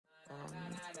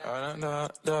When I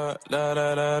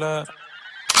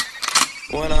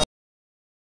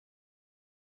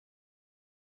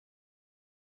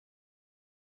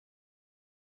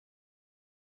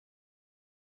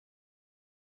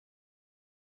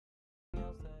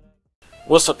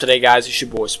What's up today, guys? It's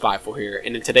your boy Spyful here,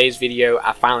 and in today's video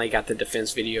I finally got the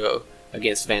defense video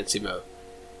against VANCEYMO.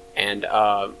 And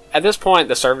at this point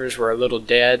the servers were a little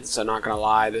dead, so not gonna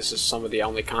lie, this is some of the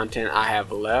only content I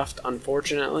have left,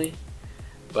 unfortunately.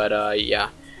 But yeah,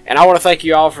 and I want to thank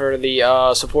you all for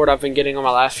the support I've been getting on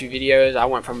my last few videos. I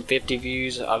went from 50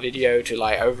 views a video to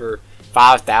like over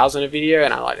 5,000 a video,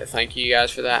 and I'd like to thank you guys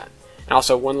for that. And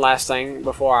also, one last thing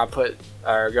before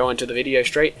I go into the video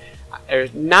straight.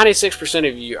 96%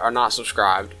 of you are not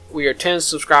subscribed. We are 10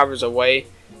 subscribers away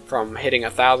from hitting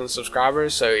 1,000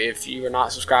 subscribers, so if you are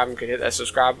not subscribed and could hit that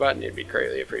subscribe button, it'd be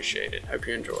greatly appreciated. Hope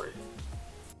you enjoy.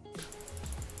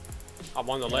 I'm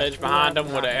on the ledge behind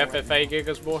them with a FFA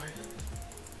Gigas boy.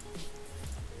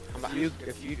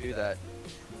 If you do that,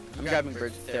 I'm grabbing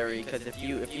Bird's Theory, because if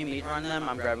you meat run them,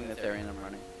 I'm grabbing the Theory and I'm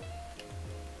running.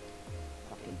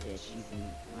 Fucking bitch, using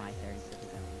my Theory.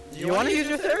 Do you want to use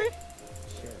your Theory?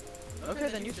 Sure. Okay,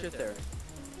 then use your Theory.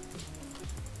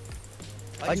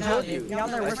 I told you.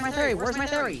 Down there, where's my Theory? Where's my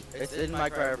Theory? It's in my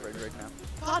cryo fridge right now.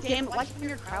 God damn it, why you in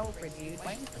your cryo fridge, dude?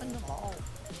 Why are you putting the ball?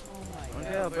 Oh my god.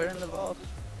 Okay, I'll put it in the vault.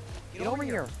 Get over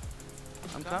here.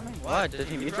 I'm coming. What? Did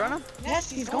he meat run him? Yes,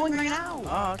 he's going right now.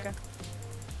 Oh, okay.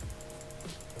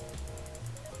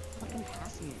 Fucking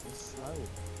passing it is slow.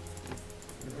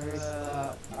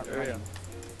 There we go.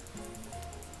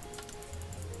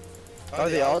 Are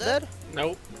they all dead?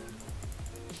 Nope.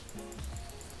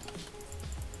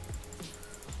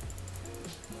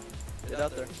 Get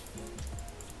out there.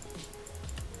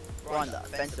 We're on the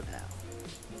offensive now.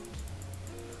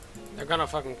 They're gonna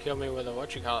fucking kill me with a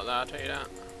whatchamacallit, though, I'll tell you that.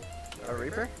 A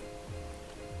Reaper?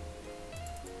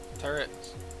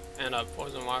 Turrets and a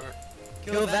poison wyvern.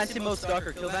 Kill VANCEYMO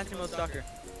Stalker. Kill VANCEYMO Stalker.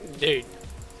 Dude,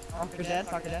 Fucker dead,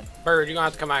 fucker dead. Bird, you're gonna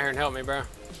have to come out here and help me, bro.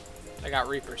 They got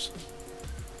Reapers.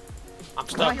 I'm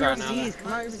stuck right now.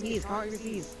 Come out overseas, come out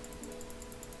overseas.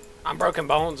 I'm broken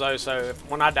bones though, so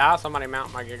when I die, somebody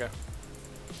mount my Giga.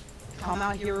 Come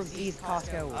out here overseas,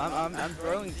 Costco. I'm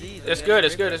throwing Z's. It's good,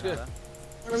 it's good, it's good.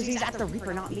 Overseas at the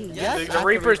Reaper, not me. Yes, The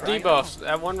Reaper's debuffs.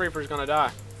 That one Reaper's gonna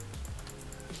die.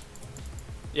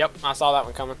 Yep, I saw that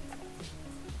one coming.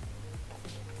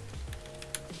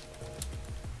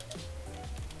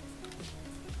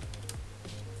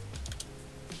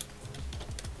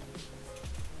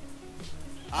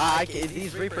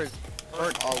 These Reapers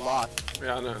hurt a lot.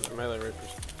 Yeah, I know, the melee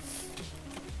Reapers.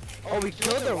 Oh, we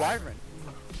killed their Wyvern.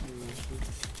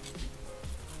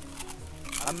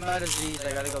 I'm out of Z's,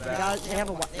 I gotta go back. They have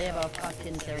a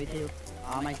fucking Theory too.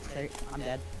 My Theory, I'm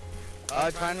dead.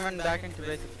 Try and run back into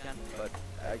base if you can, but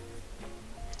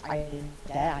I'm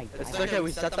dead. it's okay,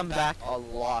 we set them back a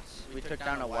lot. We took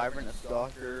down a Wyvern, a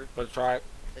Stalker. Let's try it.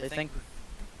 I think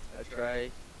that's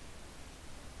right.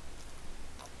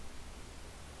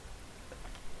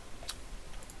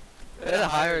 They had a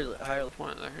higher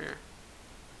Point they're here.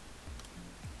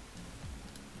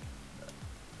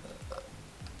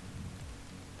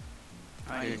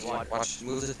 Dude, watch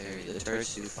move the Theory, the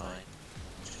turrets do fine.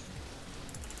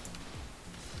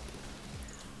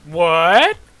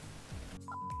 What?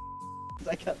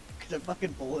 I got a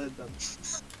fucking bullet in them.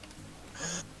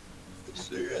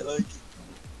 Sure, I like it.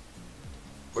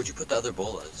 Where'd you put the other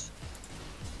bullets?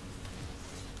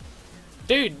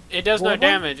 Dude, it does no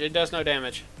damage. It does no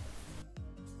damage.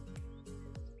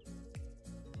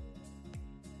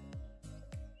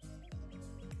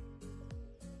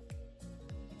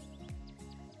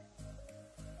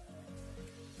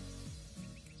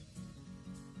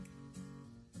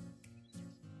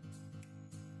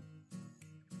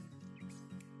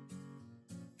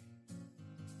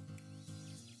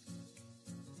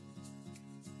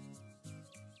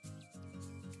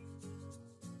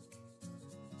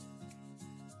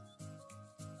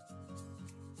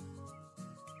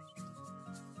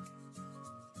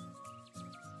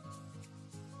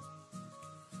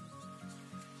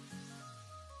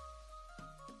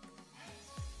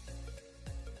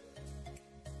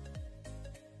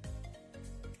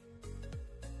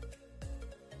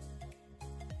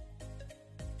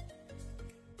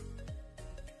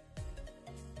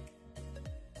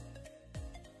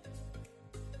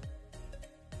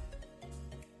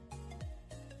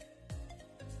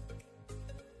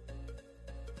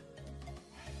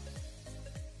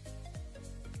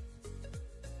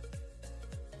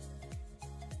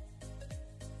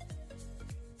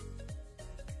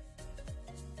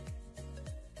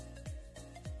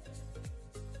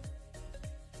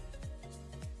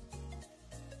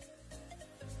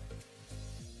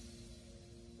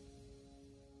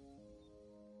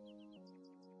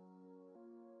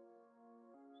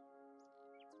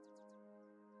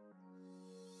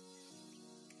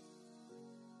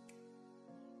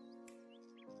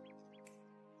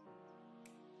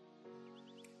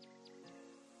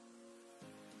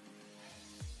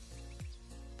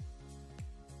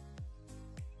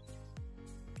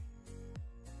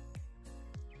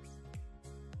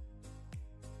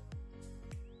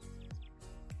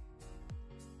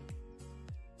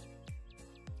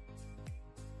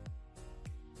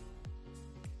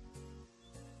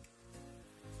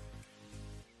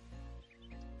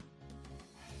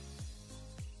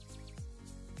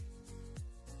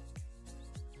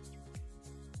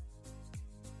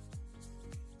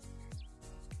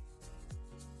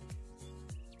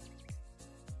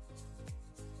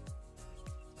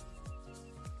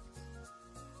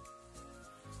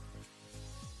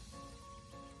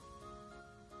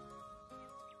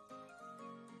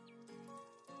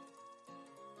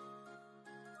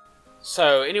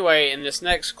 So anyway, in this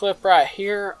next clip right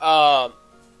here,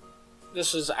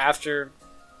 this is after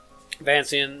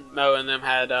VANCEYMO and them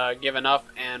had given up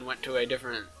and went to a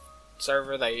different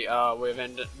server. We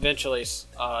eventually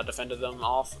defended them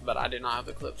off, but I did not have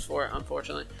the clips for it,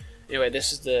 unfortunately. Anyway,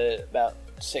 this is about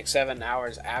 6-7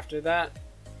 hours after that.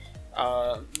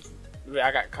 I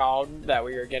got called that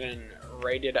we were getting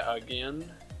raided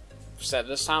again, except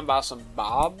this time by some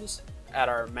Bobs at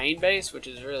our main base, which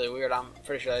is really weird. I'm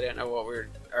pretty sure they didn't know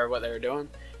what they were doing.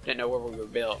 Didn't know where we were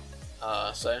built.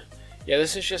 So yeah,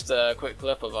 this is just a quick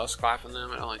clip of us clapping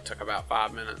them. It only took about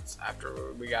 5 minutes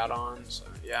after we got on. So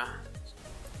yeah.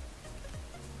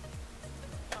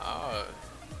 Oh,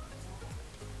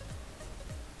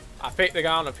 I picked the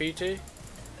guy on the PT.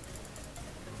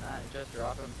 Nah, just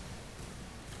drop him.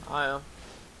 I am.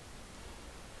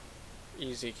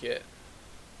 Easy kit.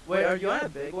 Wait, are you on a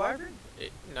big wyvern?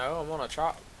 No, I'm on a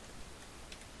chop.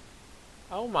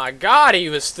 Oh my god, he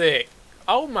was thick.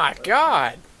 Oh my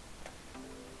god.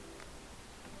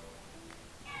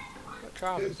 What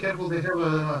chop is it? Careful, they have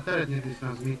a turret near this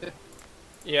transmitter.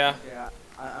 Yeah. Yeah,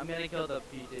 I'm gonna kill the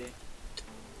PT.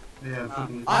 Yeah, I'm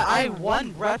shooting it. I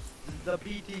one breath the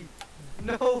PT.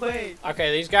 No way.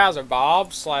 Okay, these guys are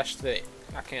Bob / thick.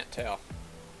 I can't tell.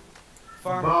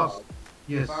 Farmer Boss. Bob.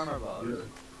 Yes. Farmer Bob. Yeah.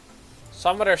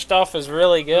 Some of their stuff is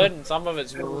really good, and some of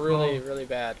it's really, really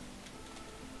bad.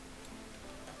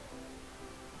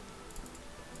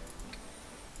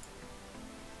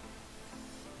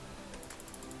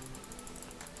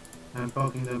 I'm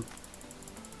poking them.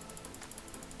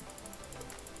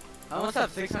 I almost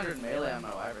have 600 melee on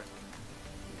my wyvern.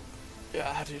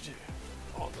 Yeah, I do too.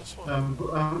 On this one.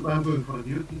 I'm going for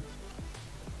duty.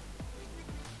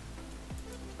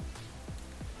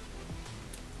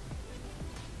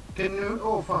 Can you?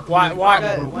 Oh fuck! Why-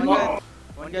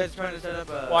 One guy's trying to set up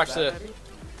a. Watch bat this. heavy.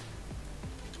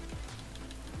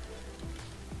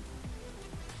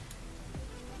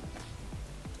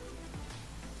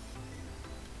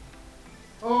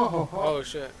 Oh, Oh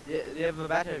shit. Yeah, they have a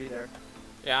bat heavy there.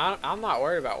 Yeah, I'm not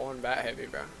worried about one bat heavy,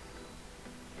 bro.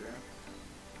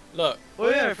 Look. Oh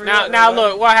yeah, I forgot. Now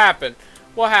look, what happened?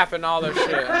 What happened to all their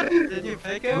shit? Did you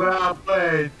pick him? well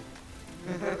played.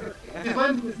 He's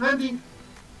landing. He's landing.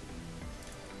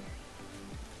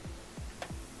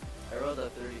 I rolled a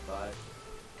 35.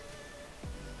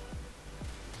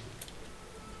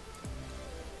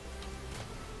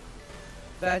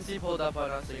 Fancy pulled up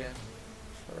on us again.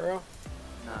 For real?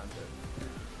 Nah, I'm good.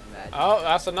 Imagine. Oh,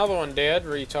 that's another one dead,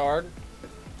 retard.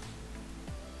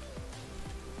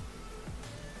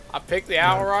 I picked the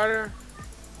Owl Rider.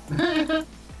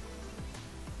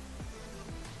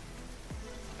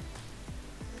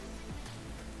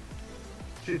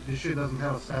 Shit, this shit doesn't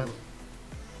have a saddle.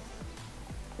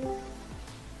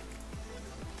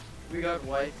 We got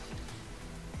white.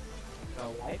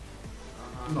 Go wipe?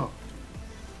 Uh-huh. No.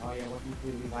 Oh yeah, what do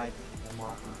we wipe the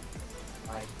mark?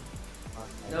 Like,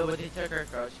 No, but he took our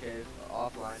crouch cave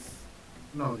offline.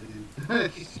 No, they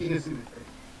didn't. He is in it.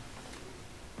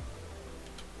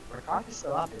 Recon is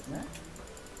still up, isn't it?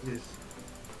 Yes.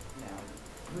 Yeah.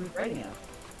 Who's raiding him?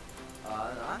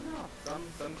 I don't know.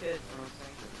 Some kid from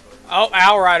Sanctuary. Oh,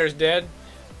 Owl Rider's dead.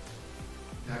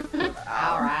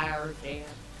 Alright, damn.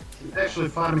 He's actually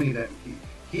farming that.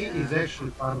 He is actually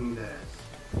farming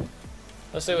that.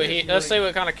 Let's see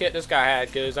what kind of kit this guy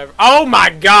had. Cause oh my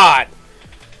god!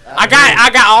 I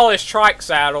got all his trike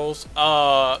saddles.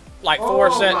 Like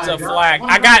 4 sets of flag.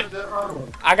 I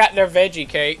got their veggie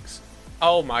cakes.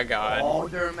 Oh my god. Oh,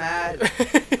 they're mad.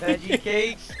 Veggie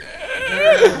cakes.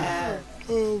 They're mad.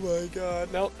 Oh my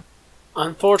god. Nope.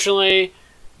 Unfortunately,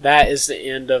 that is the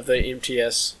end of the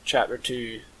MTS Chapter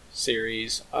 2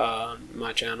 series on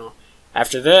my channel.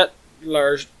 After that,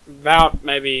 about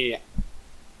maybe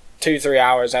 2-3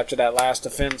 hours after that last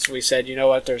defense, we said, you know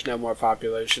what, there's no more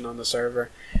population on the server.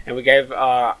 And we gave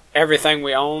everything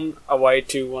we own away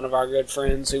to one of our good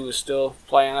friends who was still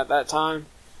playing at that time.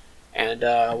 And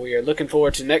we are looking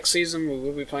forward to next season. We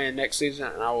will be playing next season,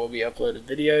 and I will be uploading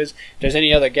videos. If there's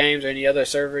any other games or any other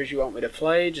servers you want me to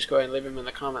play, just go ahead and leave them in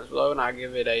the comments below, and I'll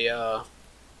give it a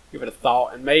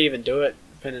thought, and may even do it,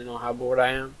 depending on how bored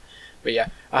I am. But yeah,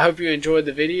 I hope you enjoyed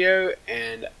the video,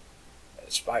 and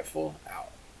Spiteful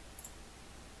out.